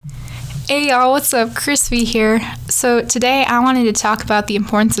Hey y'all, what's up? Crispy here. So today I wanted to talk about the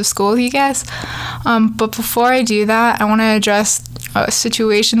importance of school with you guys. But before I do that, I want to address a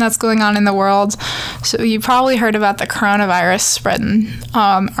situation that's going on in the world. So you probably heard about the coronavirus spreading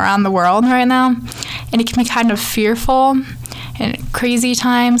around the world right now. And it can be kind of fearful and crazy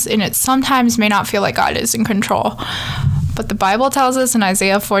times, and it sometimes may not feel like God is in control. But the Bible tells us in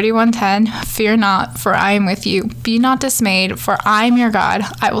Isaiah 41:10, "Fear not, for I am with you. Be not dismayed, for I am your God.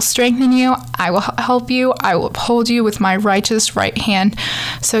 I will strengthen you. I will help you. I will uphold you with my righteous right hand."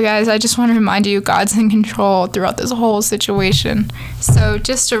 So guys, I just want to remind you, God's in control throughout this whole situation. So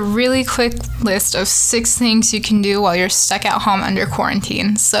just a really quick list of 6 things you can do while you're stuck at home under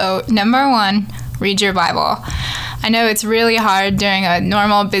quarantine. So number 1, read your Bible. I know it's really hard during a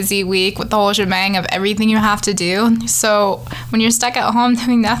normal busy week with the whole shebang of everything you have to do. So when you're stuck at home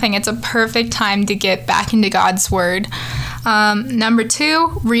doing nothing, it's a perfect time to get back into God's Word. Number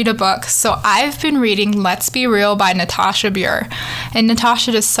 2, read a book. So I've been reading Let's Be Real by Natasha Burr. And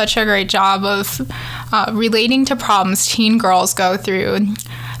Natasha does such a great job of relating to problems teen girls go through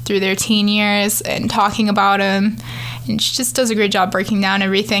their teen years and talking about them. And she just does a great job breaking down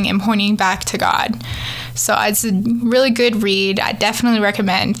everything and pointing back to God. So it's a really good read. I definitely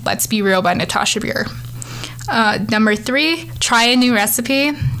recommend Let's Be Real by Natasha Burr. Number 3, try a new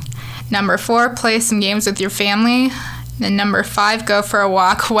recipe. Number 4, play some games with your family. And number 5, go for a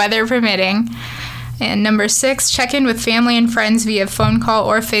walk, weather permitting. And number 6, check in with family and friends via phone call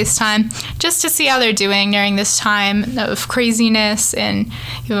or FaceTime just to see how they're doing during this time of craziness, and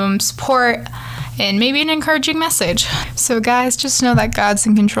give them support and maybe an encouraging message. So guys, just know that God's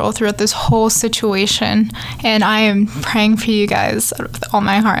in control throughout this whole situation, and I am praying for you guys with all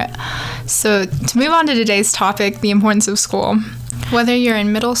my heart. So to move on to today's topic, the importance of school. Whether you're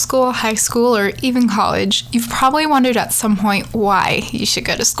in middle school, high school, or even college, you've probably wondered at some point why you should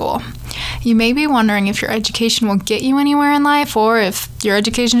go to school. You may be wondering if your education will get you anywhere in life, or if your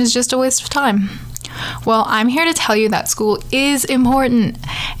education is just a waste of time. Well, I'm here to tell you that school is important,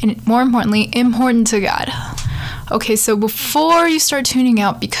 and more importantly, important to God. Okay, so before you start tuning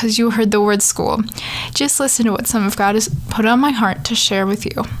out because you heard the word school, just listen to what some of God has put on my heart to share with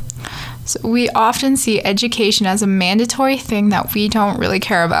you. So we often see education as a mandatory thing that we don't really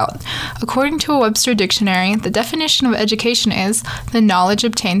care about. According to a Webster dictionary, the definition of education is the knowledge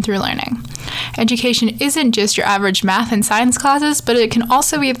obtained through learning. Education isn't just your average math and science classes, but it can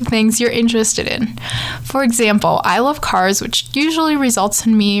also be the things you're interested in. For example, I love cars, which usually results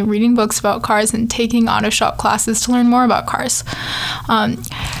in me reading books about cars and taking auto shop classes to learn more about cars.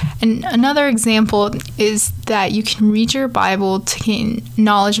 And another example is that you can read your Bible to gain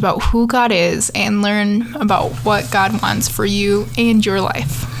knowledge about who God is and learn about what God wants for you and your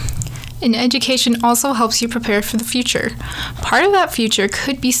life. And education also helps you prepare for the future. Part of that future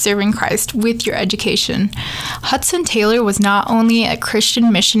could be serving Christ with your education. Hudson Taylor was not only a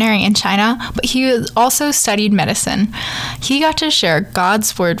Christian missionary in China, but he also studied medicine. He got to share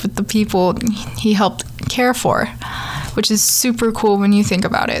God's word with the people he helped care for, which is super cool when you think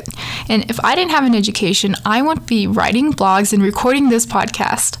about it. And if I didn't have an education, I wouldn't be writing blogs and recording this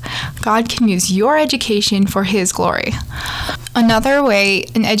podcast. God can use your education for His glory. Another way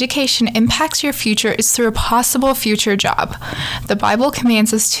an education impacts your future is through a possible future job. The Bible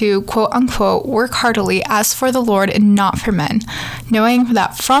commands us to, quote unquote, work heartily as for the Lord and not for men, knowing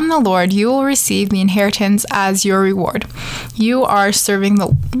that from the Lord you will receive the inheritance as your reward. You are serving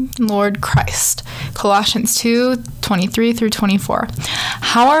the Lord Christ. Colossians 2:23 through 24.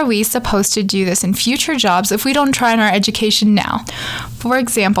 How are we supposed to do this in future jobs if we don't try in our education now? For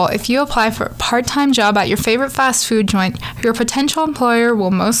example, if you apply for a part-time job at your favorite fast food joint, your potential employer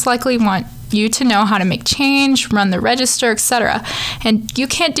will most likely want you to know how to make change, run the register, etc. And you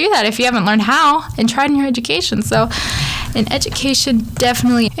can't do that if you haven't learned how and tried in your education. So an education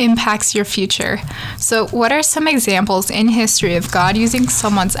definitely impacts your future. So what are some examples in history of God using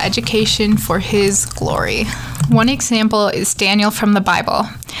someone's education for His glory? One example is Daniel from the Bible.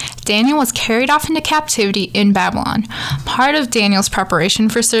 Daniel was carried off into captivity in Babylon. Part of Daniel's preparation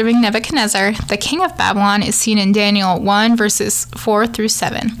for serving Nebuchadnezzar, the king of Babylon, is seen in Daniel 1 verses 4 through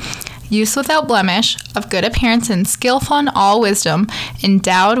 7. Youth without blemish, of good appearance and skillful in all wisdom,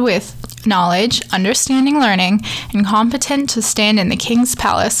 endowed with knowledge, understanding, learning, and competent to stand in the king's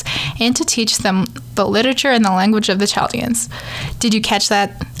palace and to teach them the literature and the language of the Chaldeans. Did you catch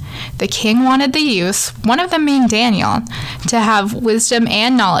that? The king wanted the youth, one of them being Daniel, to have wisdom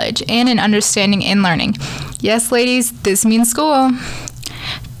and knowledge and an understanding in learning. Yes, ladies, this means school.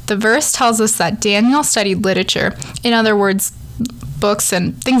 The verse tells us that Daniel studied literature, in other words, books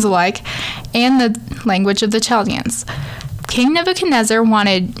and things alike, and the language of the Chaldeans. King Nebuchadnezzar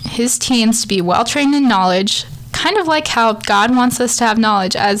wanted his teens to be well-trained in knowledge, kind of like how God wants us to have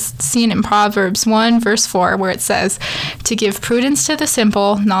knowledge, as seen in Proverbs 1, verse 4, where it says, "To give prudence to the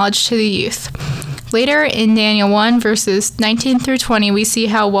simple, knowledge to the youth." Later in Daniel 1, verses 19 through 20, we see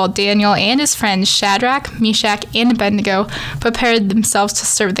how well Daniel and his friends Shadrach, Meshach, and Abednego prepared themselves to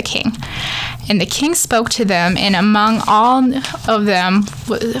serve the king. And the king spoke to them, and among all of them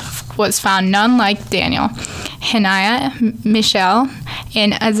was found none like Daniel, Hananiah, Mishael,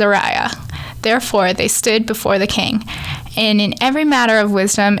 and Azariah. Therefore they stood before the king, and in every matter of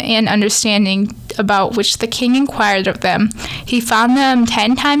wisdom and understanding about which the king inquired of them, he found them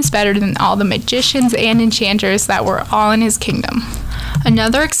 10 times better than all the magicians and enchanters that were all in his kingdom.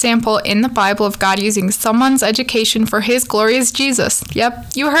 Another example in the Bible of God using someone's education for his glory is Jesus.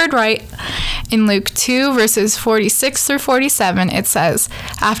 Yep, you heard right. In Luke 2, verses 46 through 47, it says,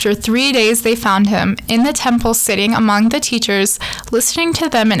 "After 3 days they found him in the temple sitting among the teachers, listening to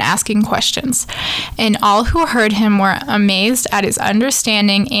them and asking questions. And all who heard him were amazed at his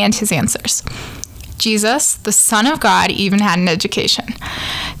understanding and his answers." Jesus, the Son of God, even had an education.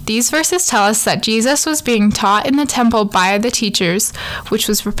 These verses tell us that Jesus was being taught in the temple by the teachers, which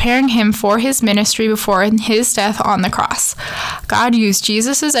was preparing him for his ministry before his death on the cross. God used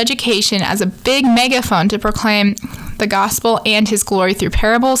Jesus' education as a big megaphone to proclaim the gospel and his glory through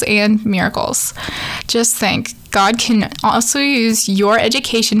parables and miracles. Just think, God can also use your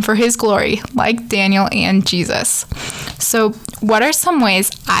education for his glory, like Daniel and Jesus. So, what are some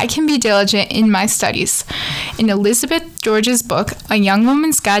ways I can be diligent in my studies? In Elizabeth George's book, A Young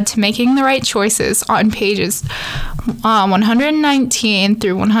Woman's Guide to Making the Right Choices, on pages 119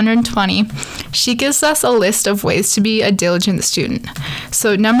 through 120, she gives us a list of ways to be a diligent student.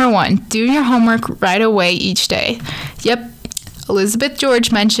 So, number 1, do your homework right away each day. Yep, Elizabeth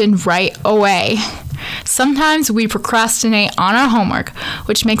George mentioned right away. Sometimes we procrastinate on our homework,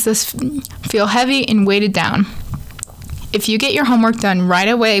 which makes us feel heavy and weighted down. If you get your homework done right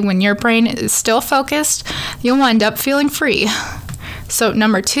away when your brain is still focused, you'll end up feeling free. So,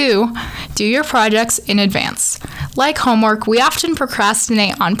 number 2, do your projects in advance. Like homework, we often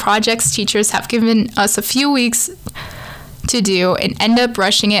procrastinate on projects teachers have given us a few weeks to do and end up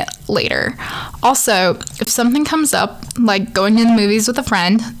rushing it later. Also, if something comes up, like going to the movies with a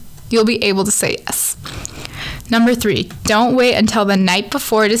friend, you'll be able to say yes. Number 3, don't wait until the night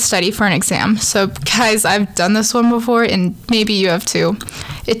before to study for an exam. So guys, I've done this one before, and maybe you have too.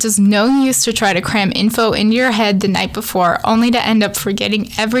 It does no use to try to cram info into your head the night before, only to end up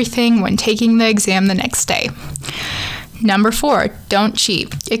forgetting everything when taking the exam the next day. Number 4, don't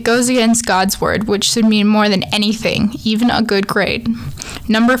cheat. It goes against God's word, which should mean more than anything, even a good grade.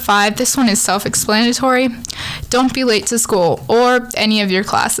 Number 5, this one is self-explanatory. Don't be late to school or any of your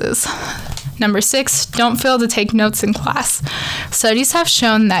classes. Number 6, don't fail to take notes in class. Studies have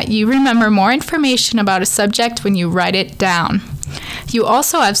shown that you remember more information about a subject when you write it down. You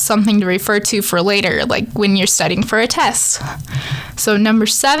also have something to refer to for later, like when you're studying for a test. So number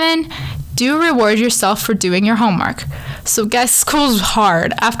 7, do reward yourself for doing your homework. So guys, school's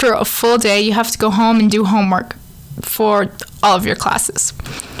hard. After a full day, you have to go home and do homework for all of your classes.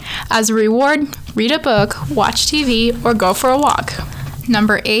 As a reward, read a book, watch TV, or go for a walk.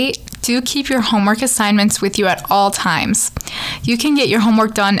 Number 8, do keep your homework assignments with you at all times. You can get your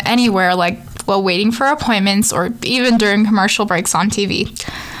homework done anywhere, like while waiting for appointments or even during commercial breaks on TV.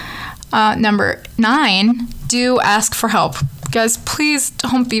 Number 9, do ask for help. Guys, please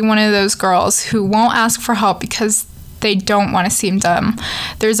don't be one of those girls who won't ask for help because they don't want to seem dumb.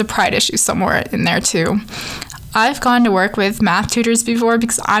 There's a pride issue somewhere in there too. I've gone to work with math tutors before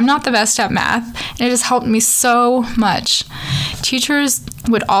because I'm not the best at math, and it has helped me so much. Teachers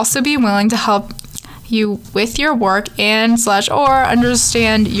would also be willing to help you with your work or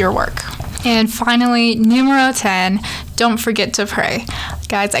understand your work. And finally, numero 10, don't forget to pray.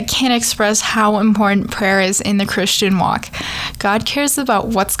 Guys, I can't express how important prayer is in the Christian walk. God cares about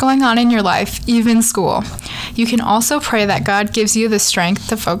what's going on in your life, even school. You can also pray that God gives you the strength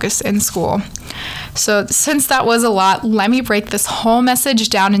to focus in school. So since that was a lot, let me break this whole message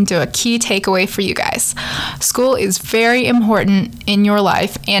down into a key takeaway for you guys. School is very important in your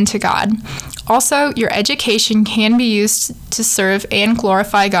life and to God. Also, your education can be used to serve and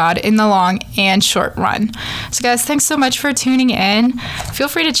glorify God in the long and short run. So guys, thanks so much for tuning in. Feel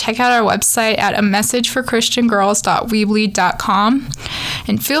free to check out our website at amessageforchristiangirls.weebly.com.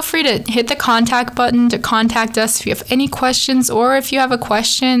 And feel free to hit the contact button to contact us if you have any questions or if you have a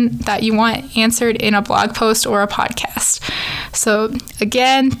question that you want answered in a blog post or a podcast. So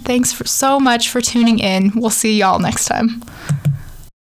again, thanks so much for tuning in. We'll see y'all next time.